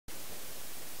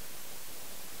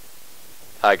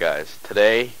Hi guys,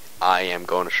 today I am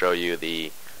going to show you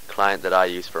the client that I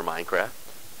use for Minecraft.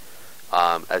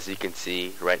 As you can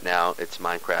see right now it's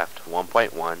Minecraft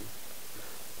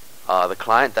 1.1. The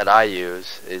client that I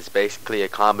use is basically a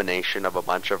combination of a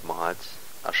bunch of mods.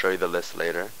 I'll show you the list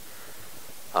later.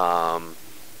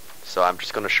 So I'm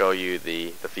just going to show you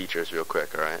the features real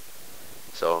quick, alright?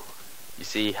 So you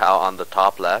see how on the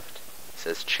top left it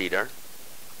says cheater.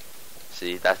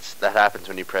 See, that happens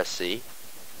when you press C.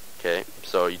 Okay,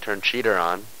 so you turn cheater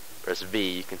on, press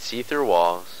V, you can see through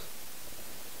walls,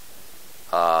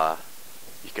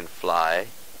 you can fly,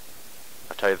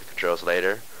 I'll tell you the controls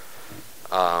later,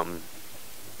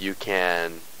 you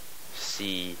can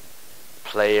see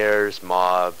players,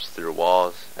 mobs through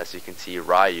walls. As you can see,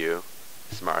 Ryu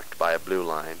is marked by a blue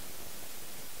line.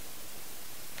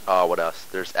 What else?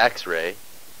 There's X-ray,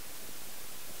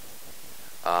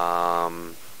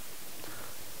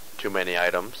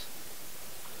 TooManyItems.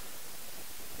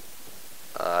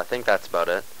 I think that's about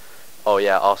it. Oh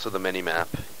yeah, also the Minimap.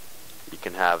 You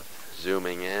can have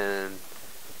zooming in,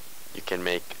 you can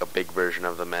make a big version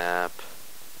of the map,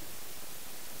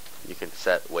 you can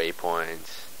set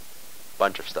waypoints,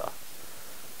 bunch of stuff.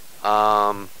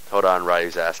 Hold on,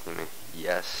 Ryu's asking me.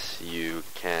 Yes, you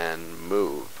can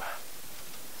move.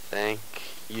 Thank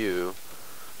you.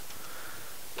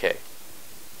 Okay.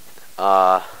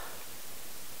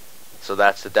 So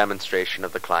that's the demonstration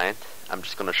of the client. I'm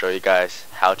just going to show you guys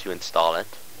how to install it.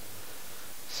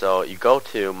 So you go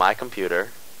to my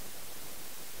computer,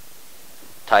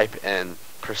 type in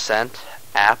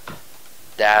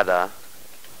 %app-data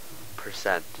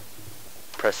 %,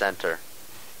 press enter.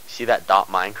 See that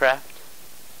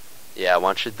 .minecraft? Yeah, I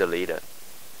want you to delete it.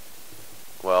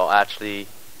 Well, actually,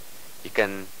 you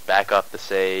can back up the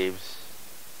saves.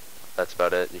 That's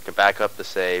about it. You can back up the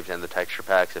saves and the texture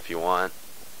packs if you want,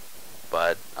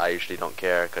 but I usually don't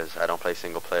care because I don't play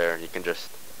single player. You can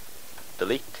just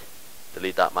delete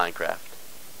 .minecraft.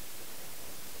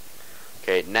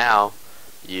 Okay, now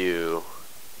you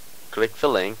click the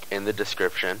link in the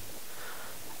description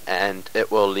and it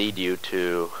will lead you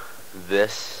to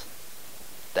this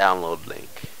download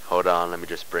link. Hold on, let me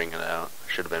just bring it out.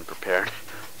 Should have been prepared.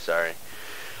 Sorry.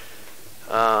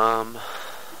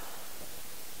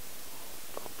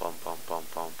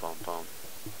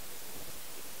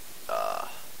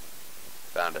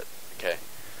 Found it. Okay.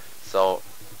 So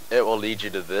it will lead you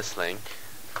to this link.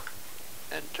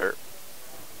 Enter.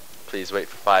 Please wait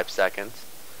for 5 seconds.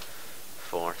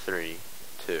 4, 3,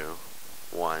 2,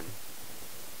 1.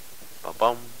 Boom,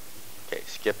 boom. Okay,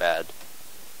 skip ad.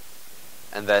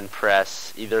 And then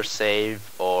press either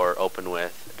save or open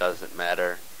with. It doesn't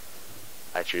matter.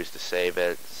 I choose to save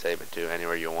it to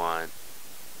anywhere you want.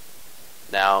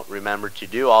 Now remember, to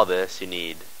do all this you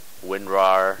need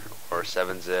WinRAR or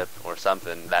 7-zip or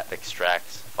something that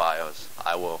extracts files.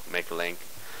 I will make a link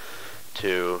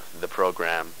to the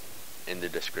program in the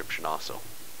description also.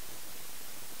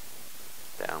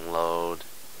 Download.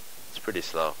 It's pretty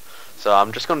slow. So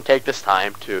I'm just going to take this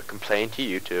time to complain to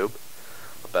YouTube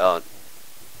about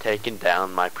taking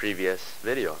down my previous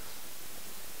videos.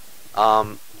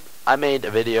 I made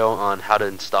a video on how to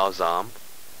install Zom's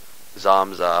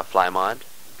flymod,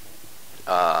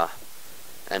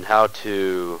 and how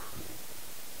to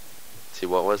see,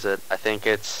 what was it? I think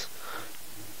it's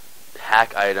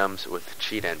hack items with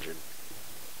cheat engine.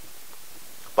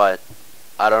 But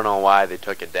I don't know why they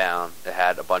took it down. It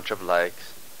had a bunch of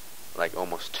likes, like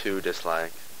almost 2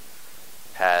 dislikes.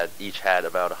 Each had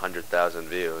about 100,000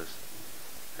 views.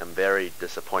 I'm very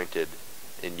disappointed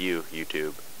in you,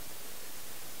 YouTube.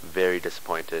 Very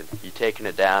disappointed. You taking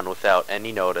it down without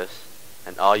any notice,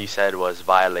 and all you said was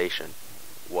violation.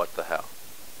 What the hell?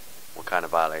 What kind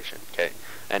of violation? Okay.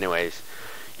 Anyways,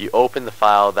 you open the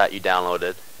file that you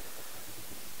downloaded.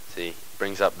 See,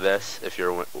 brings up this if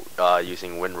you're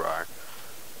using WinRAR.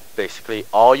 Basically,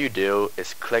 all you do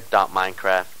is click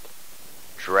 .minecraft,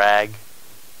 drag,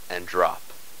 and drop,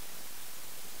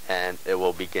 and it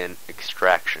will begin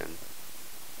extraction.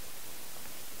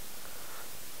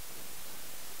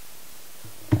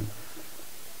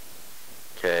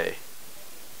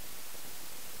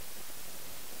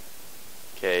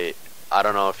 Okay, I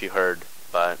don't know if you heard,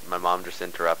 but my mom just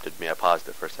interrupted me. I paused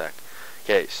it for a sec.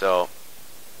 Okay, so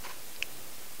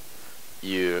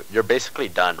you're basically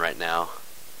done right now,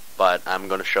 but I'm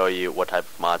going to show you what type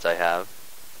of mods I have.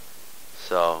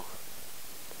 So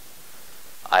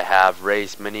I have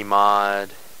Ray's Mini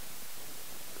Mod,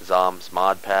 Zom's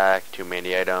Mod Pack,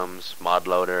 TooManyItems, Mod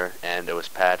Loader, and it was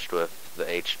patched with the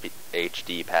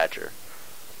HD patcher.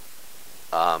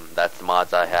 That's the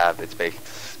mods I have. It's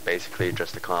basically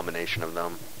just a combination of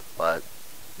them, but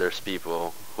there's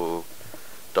people who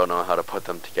don't know how to put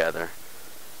them together.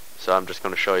 So I'm just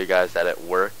going to show you guys that it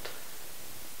worked.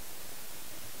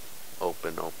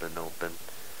 Open.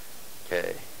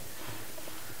 Okay.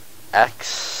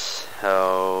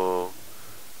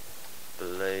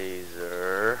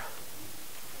 Blazer.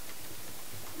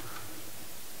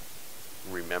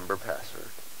 Remember password.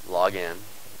 Log in.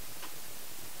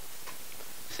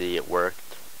 See, it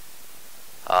worked.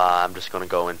 I'm just going to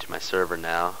go into my server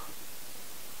now.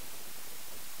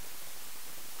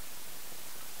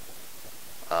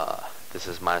 This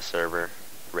is my server,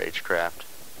 RageCraft,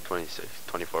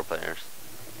 24 players.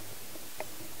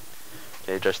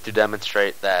 Okay, just to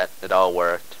demonstrate that it all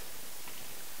worked,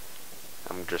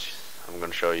 I'm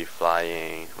going to show you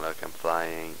flying. Look, I'm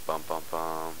flying. Bum.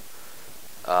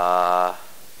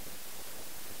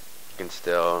 You can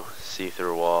still see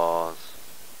through walls.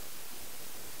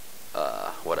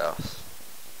 What else?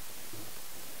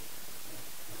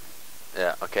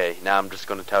 Yeah, okay, now I'm just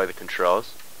going to tell you the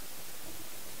controls.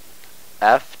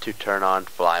 F to turn on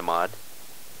flymod.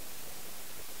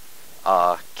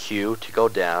 Q to go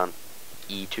down.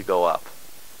 E to go up.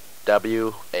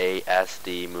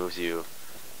 WASD moves you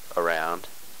around.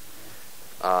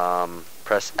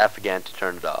 Press F again to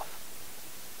turn it off.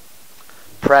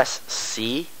 Press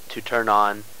C to turn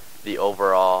on the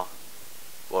overall,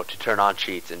 well, to turn on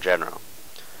cheats in general.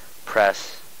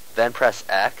 Then press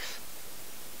X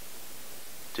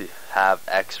to have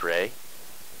X-ray.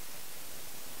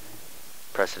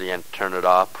 Press it again to turn it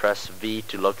off. Press V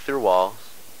to look through walls.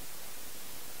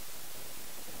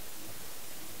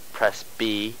 Press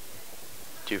B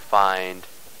to find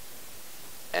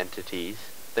entities.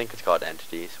 I think it's called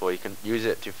entities. Well, you can use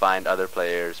it to find other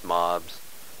players, mobs,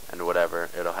 and whatever.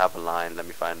 It'll have a line. Let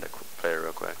me find a player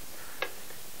real quick.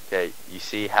 Okay, you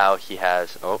see how he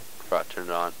has... Oh, forgot to turn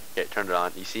it on. Okay, turned it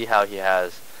on. You see how he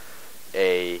has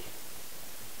a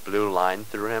blue line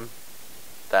through him?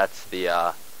 That's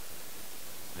the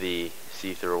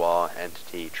see-through wall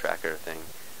entity tracker thing.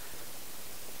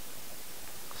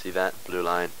 See that? Blue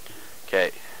line.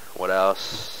 Okay, what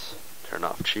else? Turn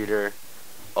off cheater.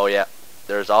 Oh yeah,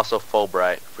 there's also full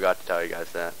bright. Forgot to tell you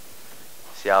guys that.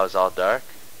 See how it's all dark?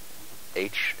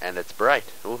 H and it's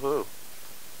bright. Woohoo!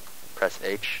 Press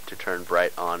H to turn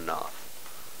bright on and off.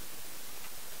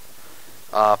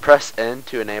 Press N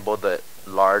to enable the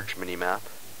large minimap.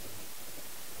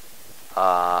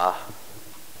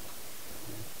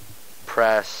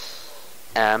 Press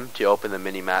M to open the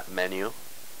minimap menu.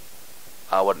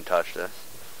 I wouldn't touch this.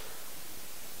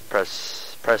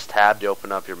 Press tab to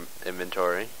open up your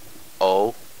inventory.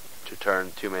 O to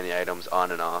turn TooManyItems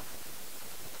on and off.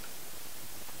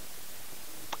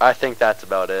 I think that's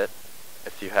about it.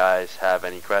 If you guys have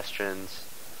any questions,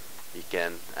 you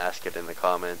can ask it in the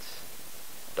comments.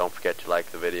 Don't forget to like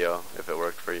the video if it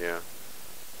worked for you.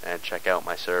 And check out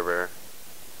my server.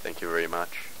 Thank you very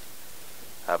much.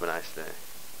 Have a nice day.